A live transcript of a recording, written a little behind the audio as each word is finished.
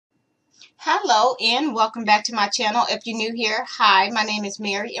Hello and welcome back to my channel. If you're new here, hi, my name is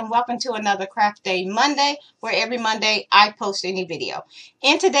Mary and welcome to another Craft Day Monday, where every Monday I post a new video.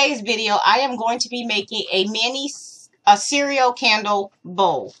 In today's video, I am going to be making a cereal candle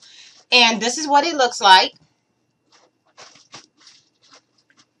bowl. And this is what it looks like.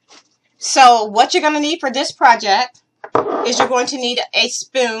 So what you're going to need for this project is you're going to need a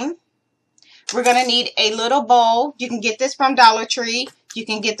spoon. We're going to need a little bowl. You can get this from Dollar Tree. You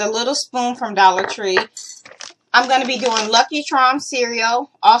can get the little spoon from Dollar Tree. I'm going to be doing Lucky Charms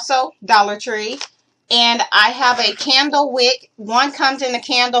cereal, also Dollar Tree. And I have a candle wick. One comes in a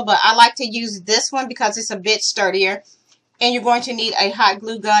candle, but I like to use this one because it's a bit sturdier. And you're going to need a hot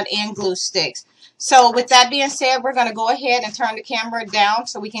glue gun and glue sticks. So with that being said, we're going to go ahead and turn the camera down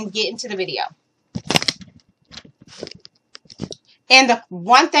so we can get into the video. And the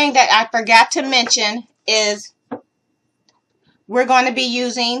one thing that I forgot to mention is we're going to be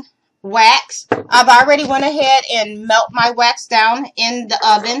using wax. I've already went ahead and melt my wax down in the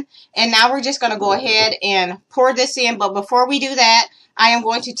oven. And now we're just going to go ahead and pour this in. But before we do that, I am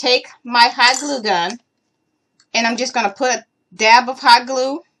going to take my hot glue gun. And I'm just going to put a dab of hot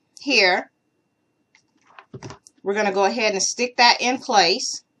glue here. We're going to go ahead and stick that in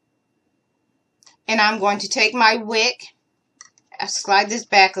place. And I'm going to take my wick. I slide this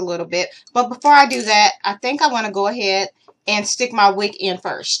back a little bit. But before I do that, I think I want to go ahead and stick my wick in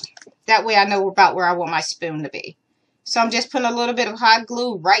first. That way I know about where I want my spoon to be. So I'm just putting a little bit of hot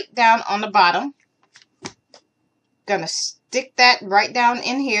glue right down on the bottom. Gonna stick that right down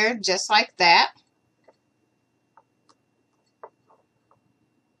in here just like that.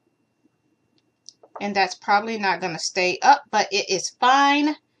 And that's probably not gonna stay up, but it is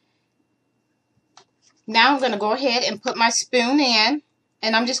fine. Now I'm gonna go ahead and put my spoon in.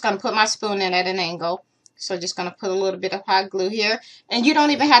 And I'm just gonna put my spoon in at an angle. So just going to put a little bit of hot glue here. And you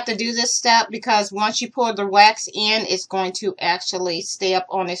don't even have to do this step because once you pour the wax in, it's going to actually stay up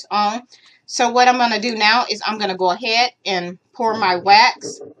on its own. So what I'm going to do now is I'm going to go ahead and pour my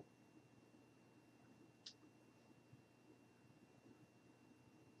wax.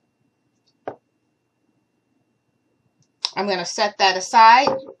 I'm going to set that aside.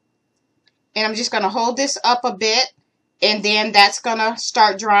 And I'm just going to hold this up a bit. And then that's going to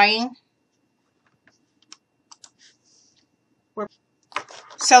start drying.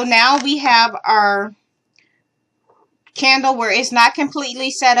 So now we have our candle where it's not completely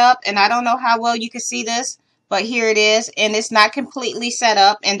set up. And I don't know how well you can see this, but here it is. And it's not completely set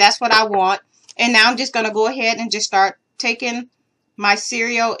up. And that's what I want. And now I'm just going to go ahead and just start taking my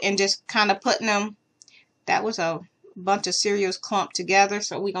cereal and just kind of putting them. That was a bunch of cereals clumped together.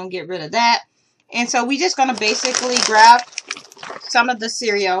 So we're going to get rid of that. And so we're just going to basically grab some of the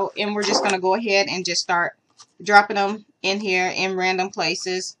cereal. And we're just going to go ahead and just start dropping them in here in random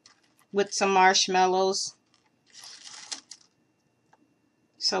places with some marshmallows.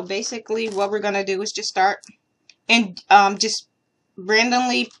 So basically what we're going to do is just start and just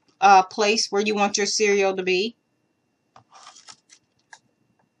randomly place where you want your cereal to be.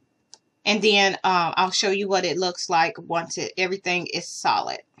 And then I'll show you what it looks like once everything is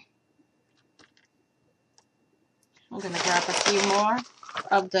solid. I'm going to grab a few more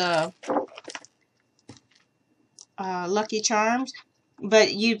of the Lucky Charms,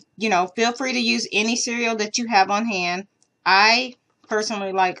 but you know, feel free to use any cereal that you have on hand. I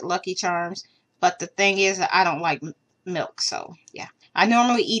personally like Lucky Charms, but the thing is I don't like milk, so yeah, I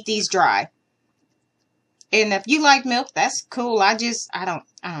normally eat these dry. And if you like milk, that's cool. I don't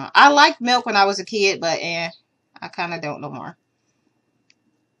I liked milk when I was a kid, but I kind of don't no more.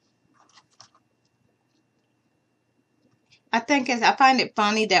 I find it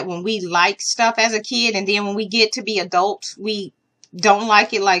funny that when we like stuff as a kid and then when we get to be adults, we don't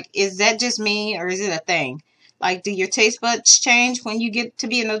like it. Like, is that just me or is it a thing? Like, do your taste buds change when you get to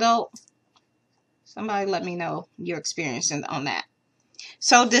be an adult? Somebody let me know your experience on that.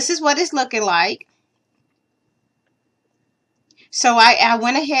 So this is what it's looking like. So I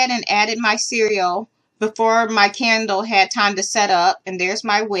went ahead and added my cereal before my candle had time to set up. And there's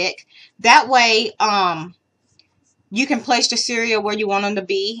my wick. That way, you can place the cereal where you want them to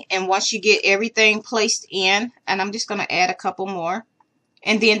be. And once you get everything placed in, and I'm just going to add a couple more.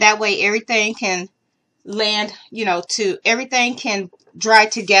 And then that way everything can land, you know, everything can dry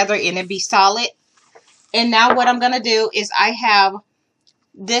together and it be solid. And now what I'm going to do is I have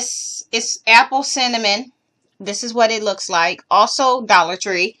this, it's apple cinnamon. This is what it looks like. Also Dollar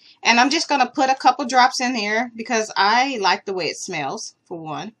Tree. And I'm just going to put a couple drops in here because I like the way it smells, for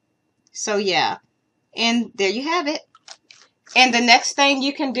one. So yeah. And there you have it. And the next thing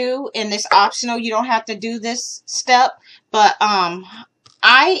you can do, and it's optional, you don't have to do this step, but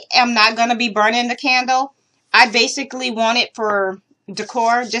I am not going to be burning the candle. I basically want it for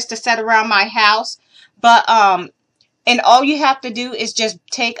decor, just to set around my house. But, and all you have to do is just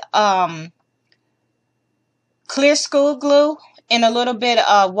take, clear school glue and a little bit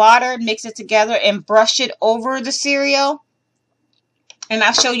of water, mix it together and brush it over the cereal. And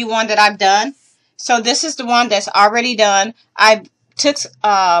I'll show you one that I've done. So this is the one that's already done. I took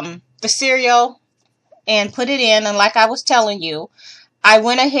the cereal and put it in, and like I was telling you, I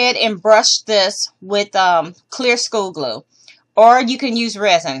went ahead and brushed this with clear school glue, or you can use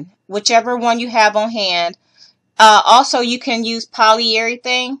resin, whichever one you have on hand. Also, you can use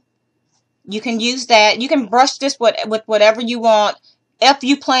polyurethane. You can use that. You can brush this with whatever you want if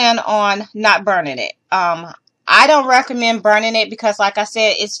you plan on not burning it. I don't recommend burning it because, like I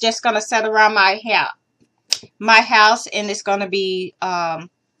said, it's just going to set around my house, and it's going to be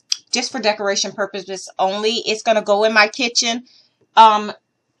just for decoration purposes only. It's going to go in my kitchen. I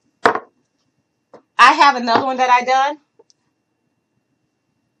have another one that I done.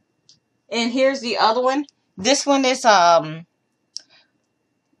 And here's the other one. This one is, what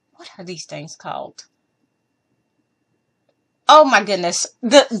are these things called? Oh my goodness.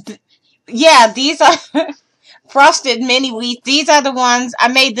 Yeah, these are frosted mini wheat. These are the ones. I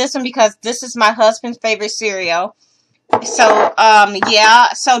made this one because this is my husband's favorite cereal. So, yeah.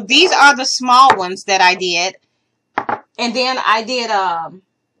 So these are the small ones that I did. And then I did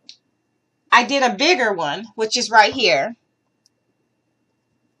a bigger one, which is right here.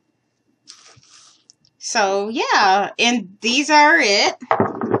 So, yeah. And these are it.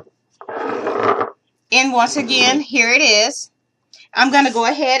 And once again, here it is. I'm going to go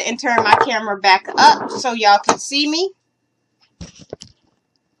ahead and turn my camera back up so y'all can see me.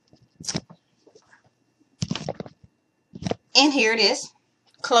 And here it is,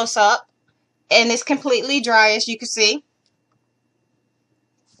 close up. And it's completely dry, as you can see.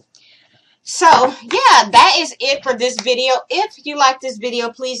 So, yeah, that is it for this video. If you like this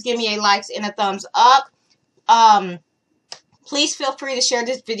video, please give me a like and a thumbs up. Please feel free to share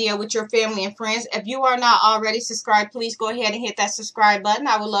this video with your family and friends. If you are not already subscribed, please go ahead and hit that subscribe button.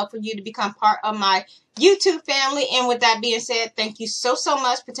 I would love for you to become part of my YouTube family. And with that being said, thank you so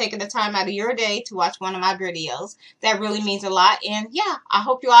much for taking the time out of your day to watch one of my videos. That really means a lot. And yeah, I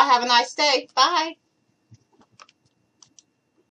hope you all have a nice day. Bye.